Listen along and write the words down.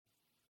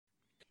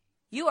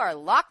You are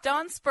Locked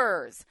On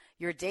Spurs,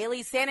 your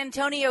daily San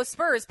Antonio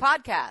Spurs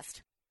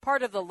podcast.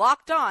 Part of the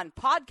Locked On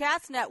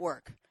Podcast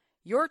Network,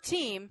 your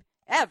team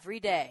every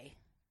day.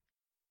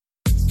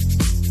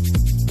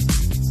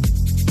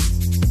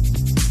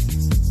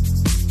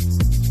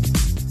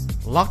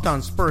 Locked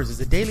On Spurs is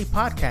a daily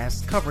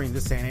podcast covering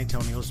the San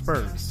Antonio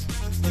Spurs.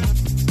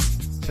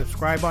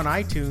 Subscribe on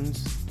iTunes,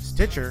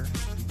 Stitcher,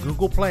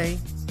 Google Play,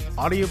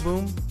 Audio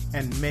Boom,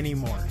 and many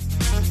more.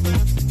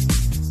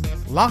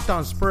 Locked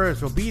On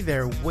Spurs will be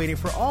there waiting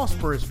for all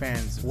Spurs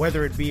fans,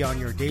 whether it be on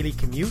your daily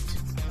commute,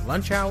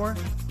 lunch hour,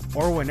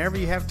 or whenever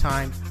you have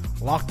time.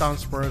 Locked On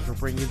Spurs will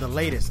bring you the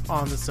latest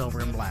on the silver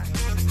and black.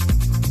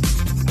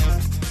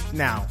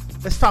 Now,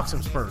 let's talk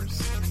some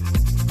Spurs.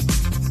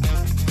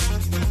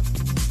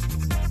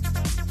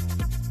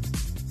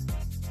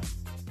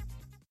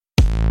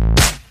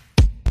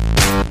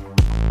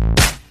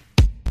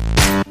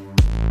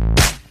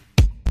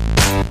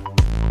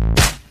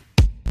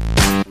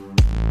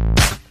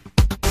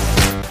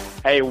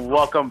 Hey,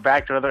 welcome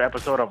back to another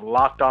episode of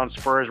Locked On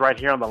Spurs right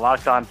here on the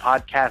Locked On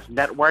Podcast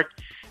Network.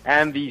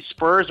 And the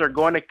Spurs are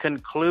going to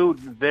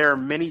conclude their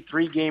mini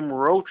three-game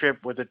road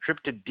trip with a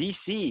trip to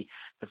D.C.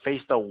 to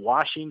face the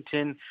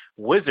Washington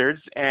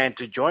Wizards. And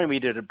to join me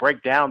to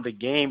break down the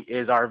game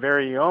is our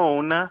very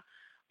own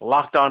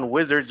Locked On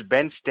Wizards,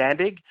 Ben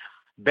Standig.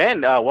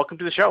 Ben, welcome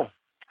to the show.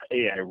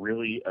 Hey, I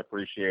really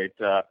appreciate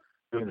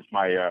doing this.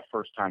 My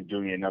first time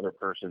doing another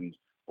person's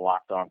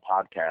Locked On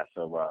podcast.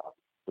 So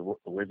the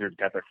Wizards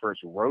got their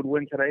first road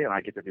win today, and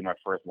I get to do my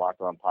first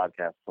Locked On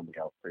podcast. Something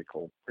else pretty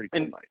cool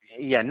night.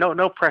 Yeah,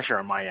 no pressure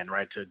on my end,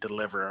 right, to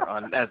deliver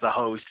on as a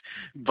host.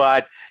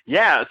 But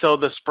yeah, so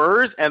the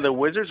Spurs and the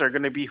Wizards are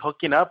going to be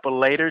hooking up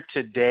later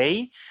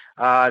today,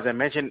 as I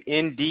mentioned,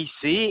 in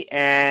DC,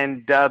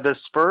 and the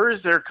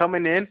Spurs are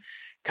coming in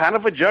kind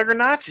of a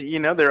juggernaut. You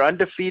know, they're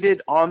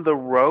undefeated on the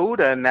road,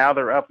 and now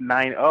they're up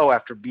 9-0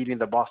 after beating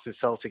the Boston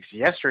Celtics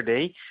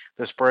yesterday.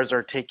 The Spurs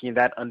are taking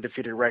that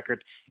undefeated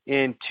record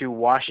into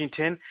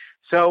Washington.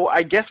 So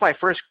I guess my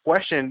first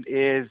question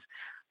is,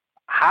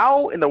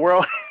 how in the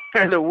world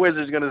are the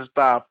Wizards going to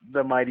stop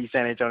the mighty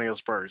San Antonio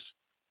Spurs?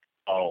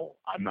 Oh,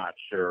 I'm not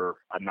sure.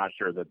 I'm not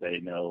sure that they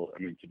know.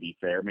 I mean, to be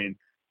fair,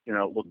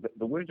 look,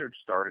 the Wizards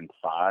starting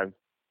five,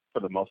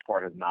 for the most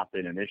part, has not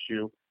been an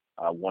issue.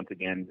 Once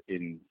again,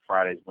 in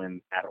Friday's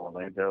win at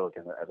Orlando,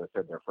 again, as I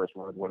said, their first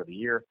road win of the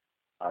year.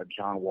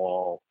 John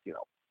Wall,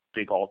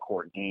 big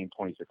all-court game,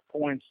 26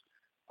 points,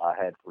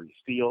 had 3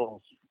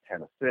 steals,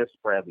 10 assists.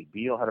 Bradley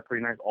Beal had a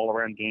pretty nice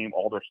all-around game.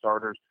 All their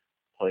starters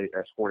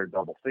scored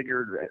double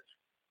figures.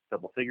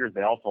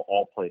 They also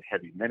all played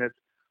heavy minutes.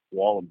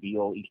 Wall and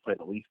Beal each played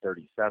at least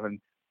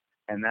 37,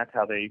 and that's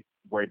how they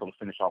were able to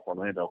finish off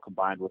Orlando,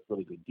 combined with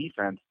really good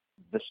defense.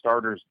 The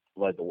starters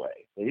led the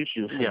way. The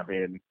issue has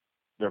been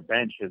their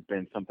bench has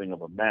been something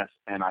of a mess.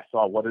 And I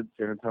saw, what did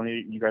San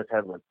Antonio, you guys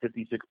had, like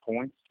 56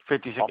 points?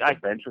 56 off the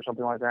bench or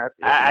something like that?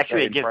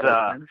 Actually, against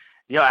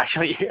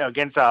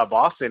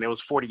Boston, it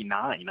was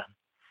 49.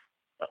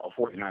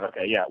 49,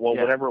 okay, yeah. Well,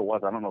 whatever it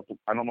was, I don't know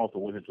if the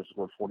Wizards just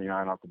scored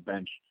 49 off the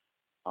bench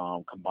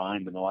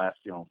combined in the last,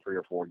 3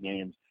 or 4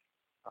 games.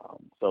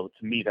 So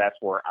to me, that's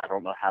where I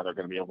don't know how they're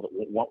going to be able to,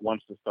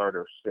 once the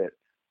starters sit,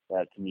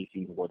 that to me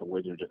seems where the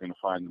Wizards are going to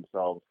find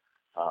themselves.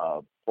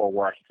 Or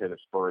where I should say the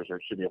Spurs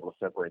should be able to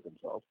separate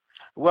themselves.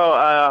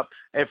 Well,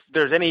 if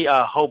there's any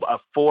hope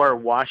for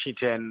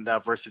Washington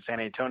versus San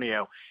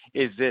Antonio,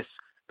 is this: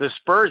 the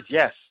Spurs,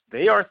 yes,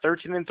 they are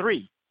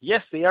 13-3.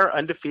 Yes, they are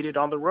undefeated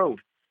on the road.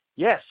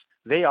 Yes,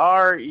 they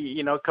are,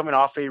 coming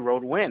off a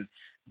road win.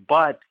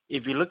 But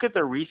if you look at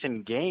the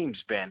recent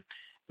games, Ben,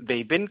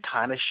 they've been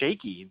kind of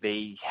shaky.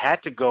 They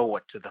had to go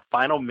to the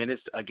final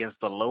minutes against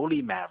the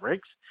lowly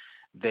Mavericks.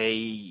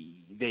 They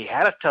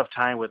had a tough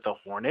time with the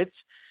Hornets.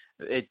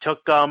 It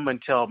took them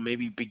until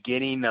maybe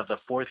beginning of the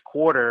fourth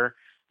quarter,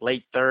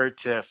 late third,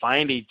 to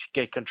finally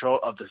get control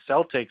of the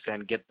Celtics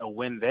and get a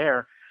win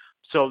there.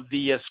 So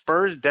the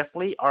Spurs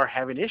definitely are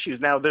having issues.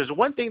 Now, there's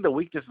one thing, the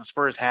weakness the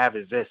Spurs have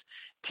is this: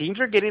 teams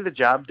are getting the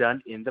job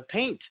done in the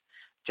paint.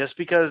 Just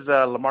because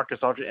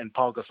LaMarcus Aldridge and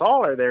Paul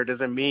Gasol are there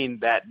doesn't mean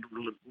that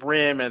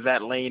rim and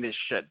that lane is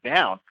shut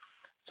down.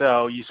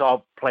 So you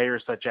saw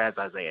players such as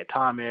Isaiah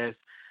Thomas,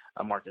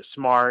 Marcus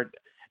Smart,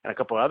 and a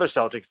couple of other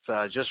Celtics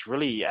just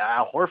really,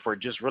 Al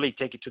Horford, just really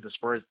take it to the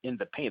Spurs in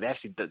the paint. They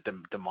actually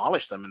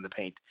demolish them in the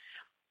paint.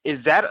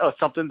 Is that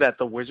something that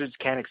the Wizards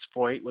can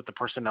exploit with the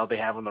personnel they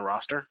have on the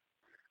roster?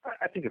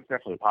 I think it's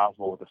definitely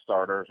possible with the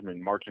starters. I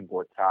mean, Marcin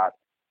Gortat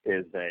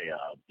is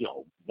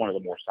one of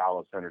the more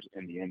solid centers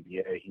in the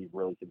NBA. He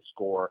really can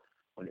score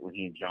when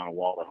he and John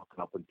Wall are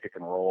hooking up in pick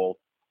and roll.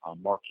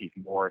 Markieff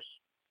Morris,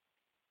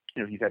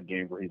 he's had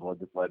games where he's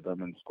led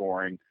them in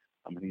scoring.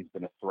 He's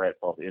been a threat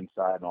both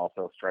inside and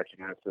also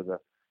stretching out to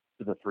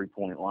the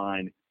 3-point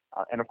line.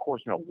 And of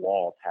course,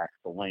 Wall attacks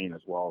the lane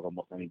as well as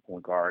almost any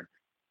point guard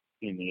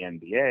in the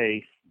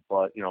NBA.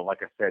 But,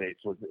 like I said,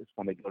 it's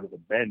when they go to the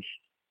bench,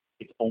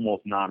 it's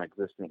almost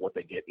non-existent what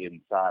they get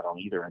inside on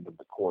either end of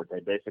the court.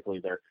 They basically,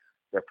 their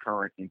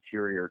current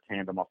interior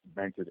tandem off the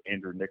bench is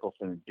Andrew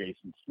Nicholson and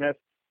Jason Smith.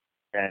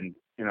 And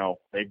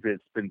they've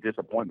been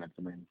disappointments.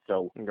 I mean,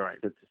 so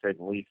right. to say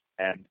the least,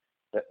 and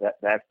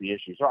that's the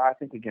issue. So I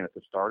think again, if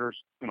the starters,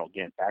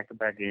 again,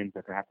 back-to-back games,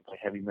 they're going to have to play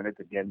heavy minutes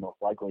again, most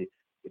likely.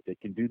 If they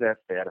can do that,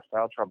 stay out of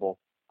foul trouble,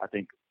 I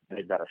think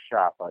they've got a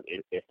shot. But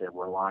if they're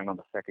relying on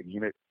the second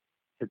unit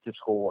to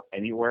score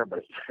anywhere, but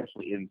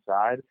especially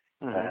inside,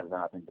 then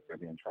I think they're going to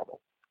be in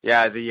trouble.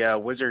 Yeah, the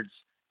Wizards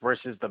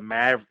versus the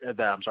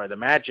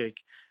Magic,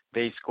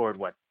 they scored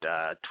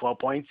 12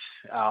 points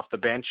off the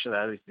bench.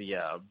 That is the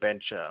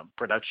bench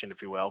production,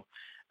 if you will.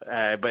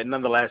 But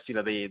nonetheless,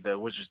 the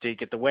Wizards did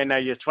get the win. Now,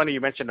 it's funny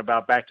you mentioned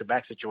about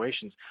back-to-back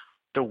situations.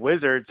 The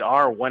Wizards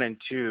are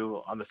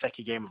 1-2 on the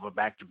second game of a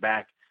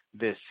back-to-back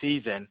this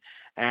season,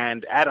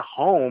 and at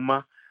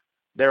home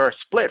they're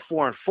split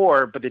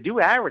 4-4, but they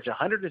do average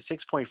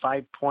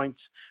 106.5 points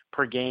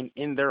per game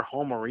in their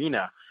home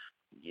arena.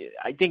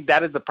 I think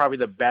that is probably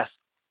the best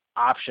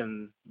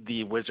option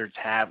the Wizards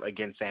have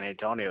against San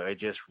Antonio. It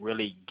just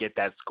really get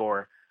that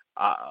score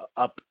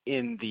up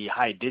in the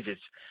high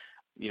digits.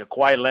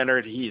 Kawhi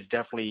Leonard, he is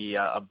definitely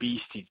a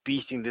beast. He's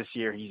beasting this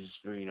year. He's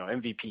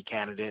MVP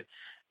candidate.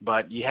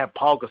 But you have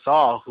Paul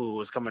Gasol, who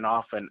was coming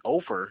off an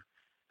over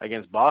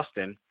against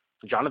Boston.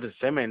 Jonathan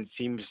Simmons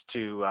seems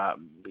to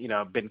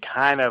been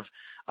kind of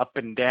up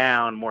and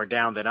down, more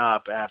down than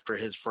up after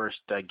his first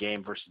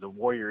game versus the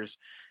Warriors.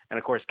 And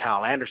of course,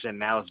 Kyle Anderson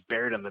now is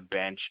buried on the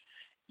bench.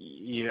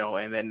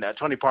 And then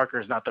Tony Parker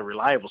is not the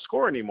reliable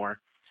scorer anymore.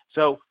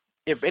 So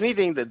if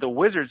anything that the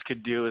Wizards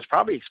could do is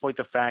probably exploit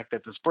the fact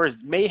that the Spurs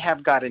may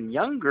have gotten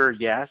younger,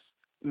 yes,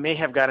 may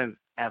have gotten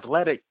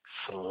athletic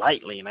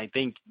slightly. And I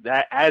think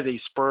that as a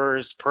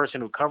Spurs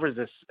person who covers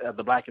this,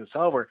 the black and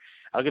silver,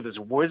 I'll get this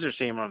Wizards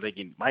team and I'm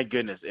thinking, my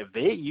goodness, if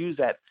they use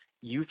that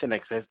youth and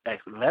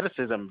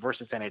athleticism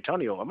versus San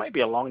Antonio, it might be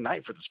a long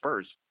night for the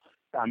Spurs.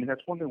 I mean,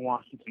 that's one thing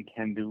Washington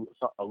can do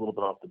a little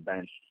bit off the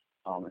bench.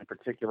 In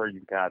particular,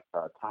 you've got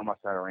Thomas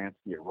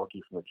Satoransky, a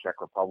rookie from the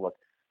Czech Republic,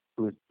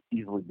 who has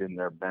easily been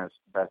their best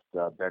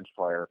bench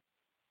player.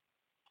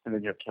 And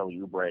then you have Kelly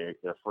Oubre,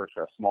 their first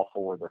small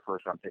forward, their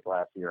first-round pick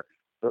last year.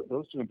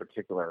 Those two in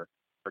particular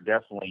are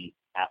definitely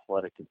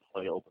athletic and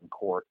play open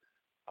court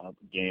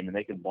game, and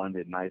they can blend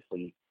it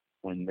nicely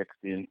when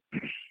mixed in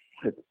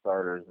with the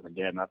starters. And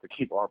again, not to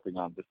keep harping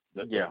on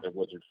the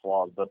Wizards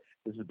flaws, but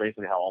this is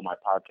basically how all my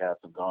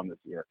podcasts have gone this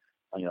year.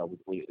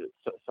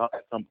 So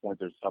at some point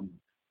there's some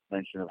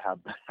mention of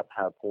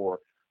how poor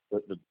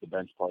the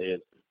bench play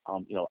is.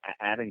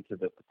 Adding to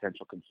the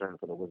potential concern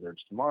for the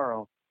Wizards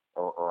tomorrow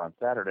or on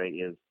Saturday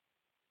is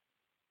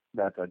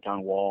that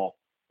John Wall,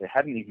 they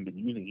hadn't even been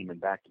using him in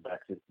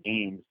back-to-back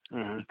games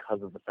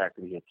because of the fact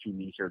that he had 2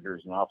 knee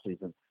surgeries in the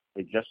offseason.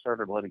 They just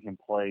started letting him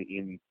play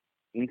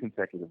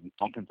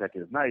on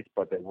consecutive nights,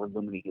 but they were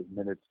limiting his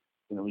minutes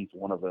in at least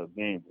one of those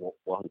games.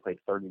 Well, he played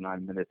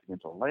 39 minutes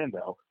against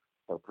Orlando,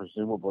 so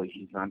presumably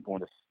he's not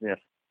going to sniff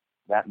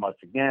that much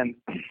again.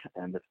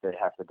 And if they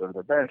have to go to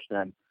the bench,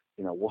 then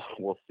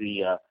we'll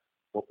see.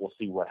 We'll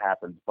see what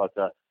happens. But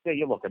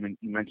look, I mean,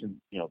 you mentioned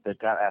they've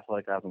got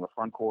athletic guys on the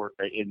front court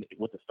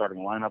with the starting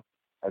lineup,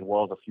 as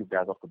well as a few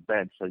guys off the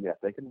bench. So if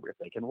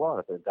they can run,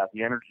 if they've got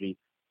the energy,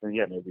 then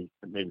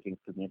maybe things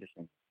could be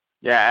interesting.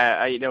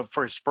 Yeah,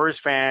 for Spurs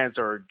fans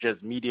or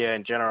just media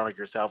in general, like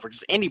yourself, or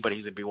just anybody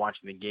who's going to be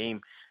watching the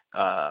game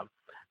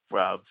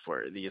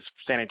for the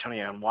San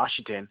Antonio and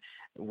Washington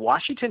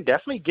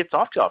definitely gets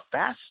off to a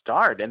fast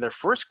start. In their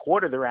first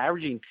quarter, they're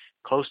averaging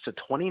close to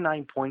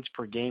 29 points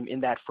per game in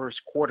that first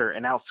quarter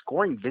and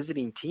outscoring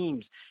visiting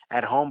teams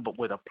at home, but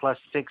with a plus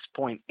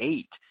 6.8.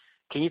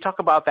 Can you talk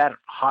about that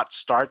hot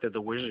start that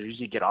the Wizards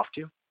usually get off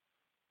to?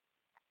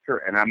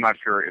 Sure, and I'm not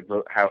sure if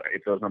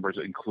those numbers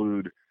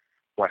include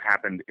what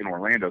happened in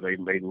Orlando. They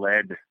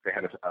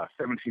had a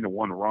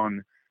 17-1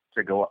 run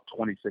to go up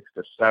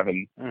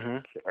 26-7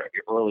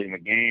 early in the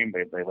game.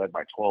 They led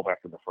by 12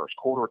 after the first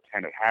quarter,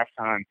 10 at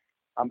halftime.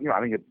 I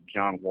think it's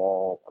John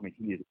Wall. I mean,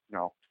 he is,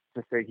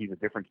 to say he's a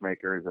difference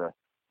maker is a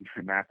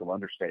massive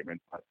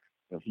understatement. But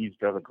he's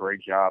done a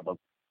great job of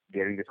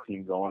getting this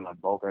team going on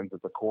both ends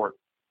of the court.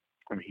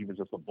 I mean, he was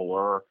just a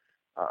blur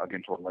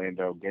against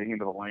Orlando, getting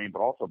into the lane,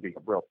 but also being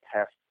a real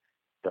pest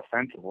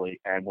defensively.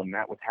 And when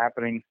that was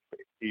happening,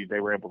 they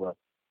were able to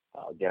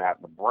get out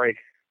in the break.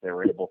 They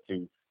were able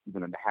to,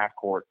 even in the half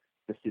court,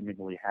 just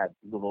seemingly had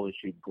little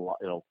issues,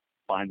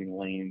 finding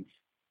lanes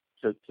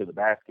to the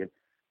basket.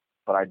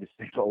 But I just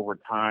think over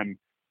time,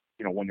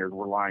 when you're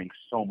relying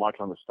so much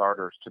on the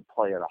starters to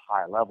play at a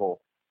high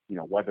level,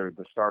 whether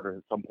the starters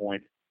at some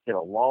point hit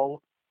a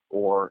lull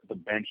or the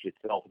bench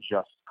itself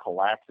just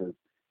collapses,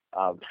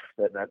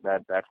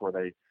 that's where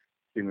they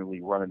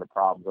seemingly run into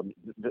problems. I mean,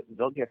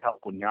 they'll get help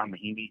when Jan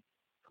Mahinmi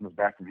comes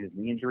back from his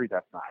knee injury. I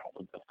don't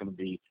think that's going to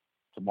be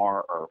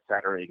tomorrow or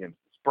Saturday against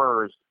the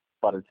Spurs.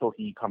 But until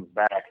he comes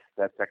back,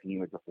 that second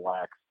unit just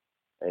lacks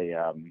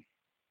an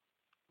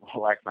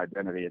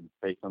identity. And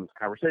based on this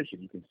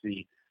conversation, you can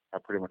see how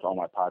pretty much all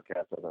my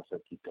podcasts, as I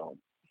said, keep going.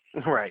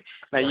 Right.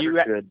 Now you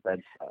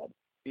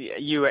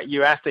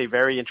asked a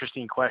very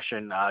interesting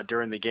question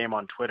during the game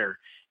on Twitter.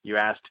 You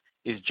asked,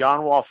 Is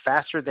John Wall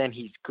faster than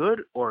he's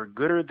good or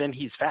gooder than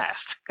he's fast?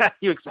 How do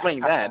you explain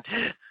that?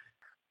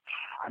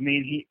 I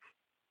mean,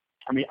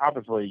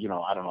 obviously,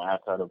 I don't know,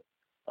 outside of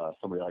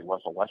somebody like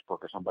Russell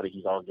Westbrook or somebody,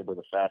 he's arguably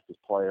the fastest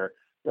player,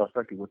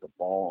 especially with the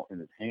ball in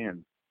his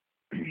hand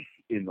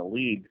in the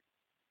league.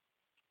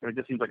 And it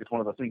just seems like it's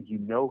one of those things, he's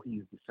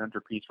the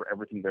centerpiece for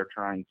everything they're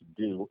trying to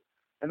do.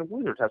 And the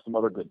Wizards have some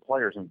other good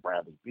players in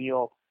Bradley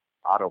Beal.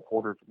 Otto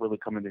Porter's really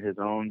come into his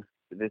own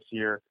this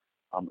year.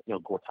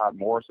 Gortat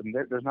Morris. I mean,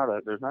 there's not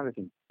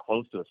anything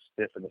close to a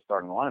stiff in the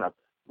starting lineup.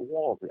 The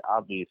Wall is the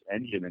obvious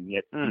engine, and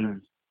yet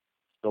teams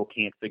still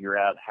can't figure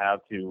out how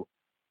to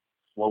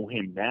slow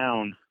him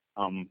down,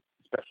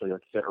 especially,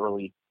 like I said,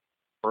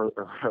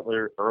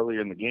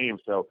 earlier in the game.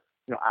 So,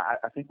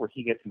 I think where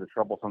he gets into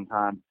trouble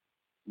sometimes,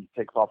 he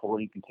takes off a little.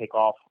 He can take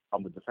off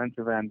on the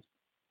defensive end,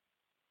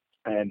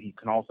 and he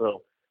can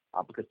also,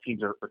 because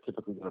teams are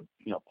typically going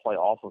to play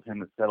off of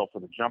him and settle for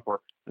the jumper.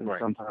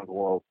 Right. Sometimes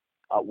we'll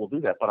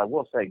do that. But I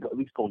will say, at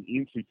least going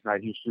into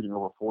tonight, he was shooting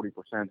over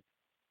 40%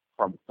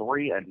 from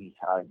three, and he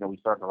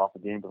started off the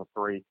game with a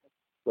three.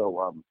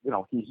 So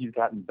he's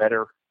gotten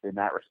better in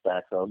that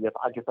respect. So yes,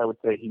 I guess I would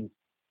say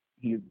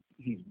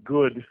he's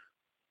good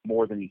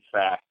more than he's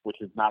fast,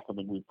 which is not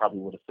something we probably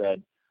would have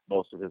said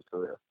most of his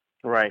career.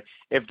 Right.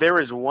 If there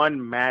is one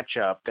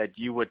matchup that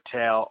you would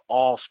tell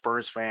all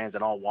Spurs fans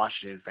and all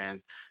Washington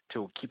fans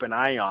to keep an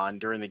eye on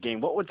during the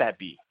game, what would that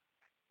be?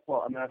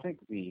 Well, I mean, I think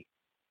the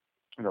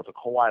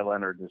Kawhi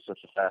Leonard is such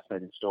a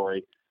fascinating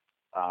story,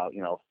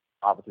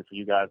 obviously for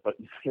you guys, but,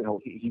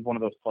 he's one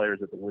of those players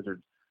that the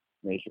Wizards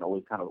Nation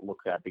always kind of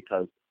looks at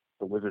because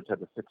the Wizards had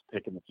the sixth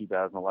pick in the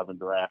 2011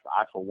 draft.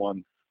 I, for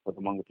one, was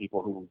among the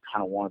people who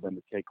kind of wanted them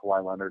to take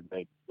Kawhi Leonard.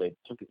 They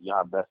took it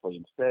Jan Vesley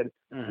instead.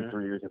 And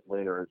 3 years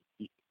later,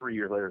 he's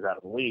out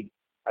of the league.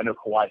 I know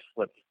Kawhi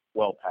slipped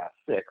well past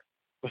six,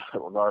 but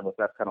regardless,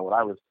 that's kind of what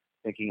I was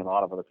thinking, and a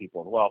lot of other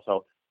people as well.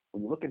 So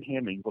when you look at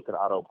him and you look at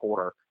Otto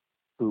Porter,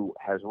 who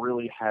has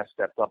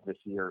stepped up this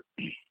year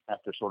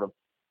after sort of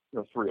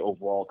three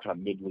overall kind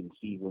of middling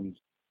seasons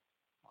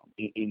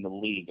in the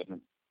league.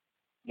 And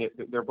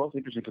they're both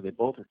interesting because they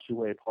both are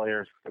two-way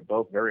players. They're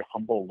both very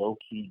humble,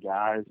 low-key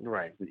guys.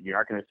 Right. You're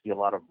not going to see a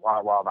lot of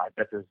rah-rah. I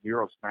bet there's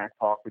zero smack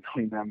talk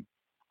between them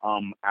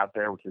out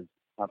there, which is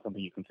not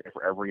something you can say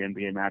for every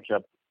NBA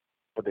matchup.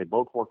 But they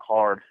both work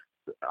hard.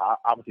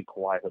 Obviously,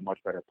 Kawhi is a much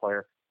better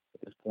player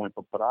at this point,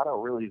 but Otto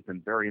really has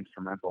been very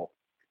instrumental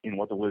in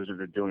what the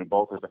Wizards are doing,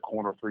 both as a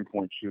corner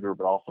three-point shooter,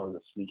 but also as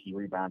a sneaky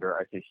rebounder.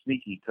 I say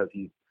sneaky because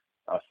he's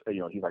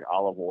like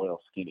olive oil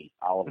skinny.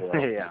 Olive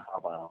oil. Yeah.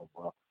 Olive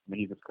oil. I mean,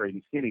 he's just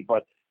crazy skinny,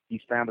 but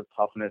he's found his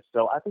toughness.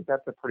 So I think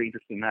that's a pretty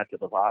interesting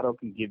matchup. If Otto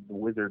can give the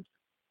Wizards,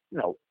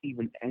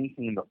 even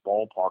anything in the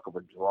ballpark of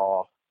a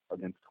draw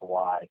against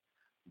Kawhi,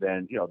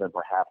 then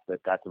perhaps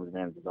they've got some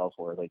advantages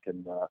elsewhere. They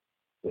can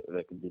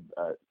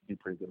do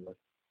pretty good with.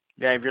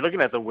 Yeah, if you're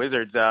looking at the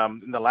Wizards,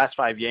 in the last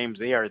 5 games,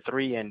 they are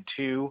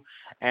 3-2,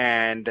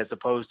 and as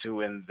opposed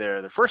to in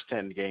the first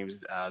 10 games,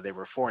 they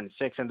were 4-6,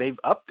 and they've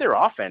upped their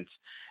offense.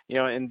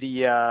 In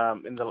the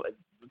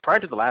prior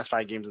to the last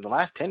 5 games, in the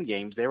last 10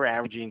 games, they were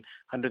averaging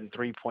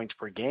 103 points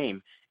per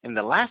game. In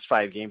the last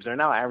 5 games, they're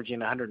now averaging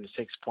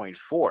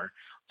 106.4.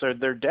 So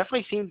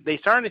they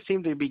starting to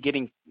seem to be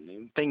getting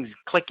things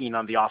clicking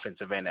on the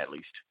offensive end at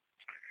least.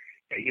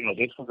 Yeah,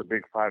 this was a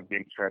big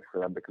 5-game stretch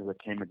for them because it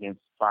came against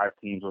 5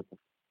 teams with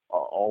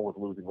all with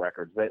losing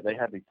records. They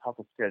had the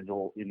toughest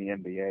schedule in the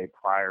NBA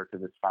prior to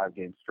this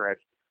 5-game stretch,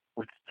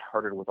 which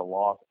started with a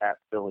loss at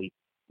Philly,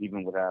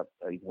 even with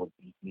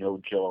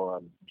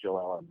Joel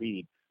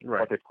Embiid. Right.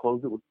 But they've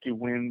closed it with 2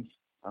 wins.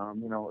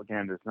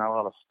 Again, there's not a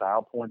lot of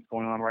style points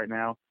going on right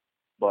now,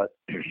 but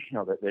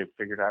they've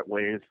figured out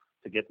ways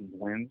to get these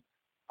wins,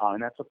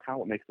 and that's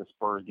what makes the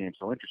Spurs game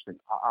so interesting.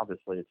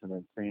 Obviously, it's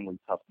an insanely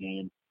tough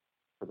game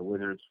for the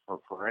Wizards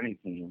for any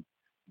team,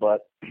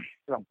 but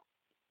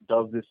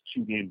does this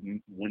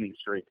 2-game winning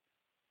streak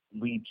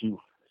lead to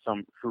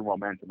some true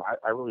momentum?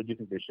 I really do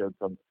think they showed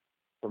some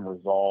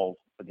resolve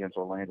against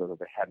Orlando that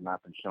they had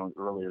not been shown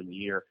earlier in the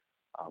year,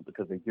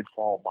 because they did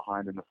fall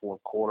behind in the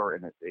fourth quarter,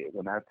 and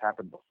when that's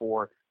happened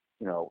before,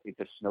 it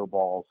just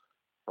snowballs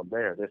from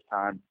there. This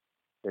time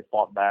they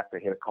fought back. They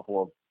hit a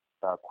couple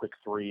of quick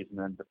threes, and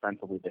then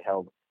defensively they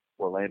held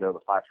Orlando to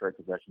 5 straight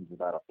possessions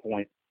without a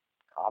point.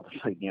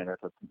 Obviously, again,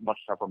 that's a much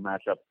tougher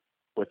matchup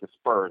with the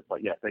Spurs,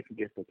 but yes, they can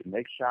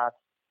make shots,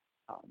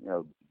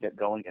 get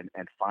going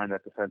and find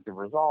that defensive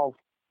resolve.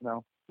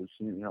 We've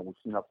seen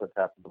upsets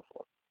happen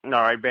before.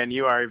 All right, Ben,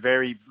 you are a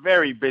very,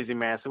 very busy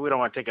man, so we don't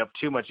want to take up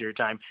too much of your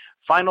time.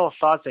 Final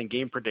thoughts and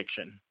game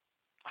prediction.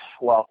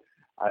 Well,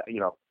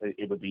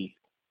 it would be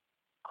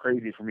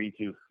crazy for me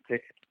to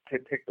pick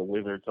the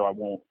Wizards, so I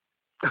won't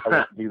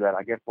do that.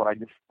 I guess what I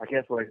just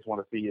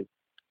want to see is,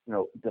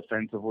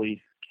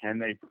 defensively, can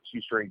they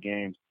 2 straight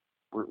games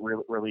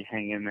really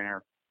hang in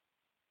there?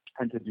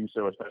 And to do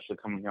so, especially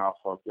coming off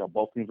of,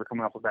 both teams are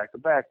coming off of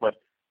back-to-back, but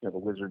the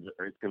Wizards,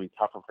 it's going to be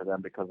tougher for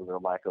them because of their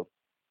lack of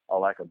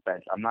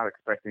bench. I'm not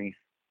expecting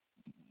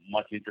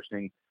much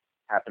interesting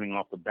happening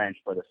off the bench.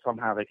 But if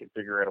somehow they can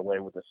figure out a way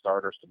with the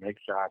starters to make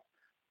shots,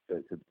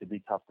 to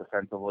be tough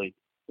defensively,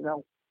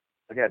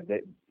 again,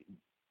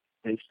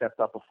 they've stepped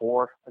up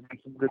before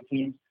against some good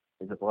teams.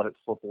 They just let it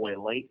slip away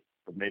late,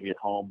 but maybe at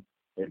home,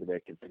 maybe they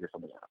can figure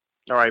something out.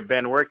 All right,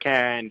 Ben, where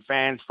can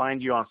fans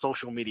find you on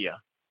social media?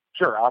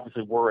 Sure.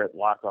 Obviously, we're at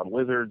Locked On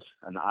Wizards,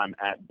 and I'm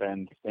at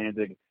Ben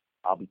Standig.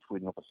 I'll be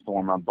tweeting up a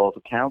storm on both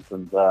accounts,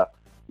 and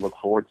look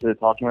forward to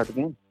talking about the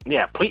game.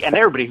 Yeah, please, and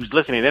everybody who's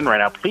listening in right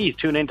now, please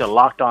tune in to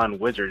Locked On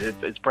Wizards.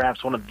 It's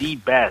perhaps one of the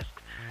best,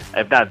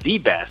 if not the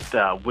best,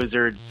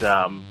 Wizards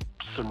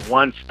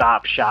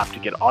one-stop shop to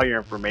get all your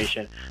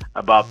information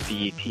about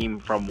the team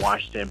from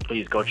Washington.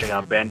 Please go check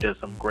out Ben. Does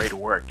some great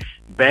work.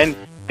 Ben,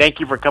 thank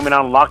you for coming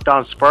on Locked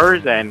On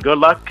Spurs, and good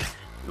luck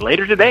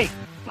later today.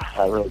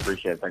 I really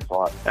appreciate it. Thanks a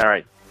lot. All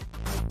right.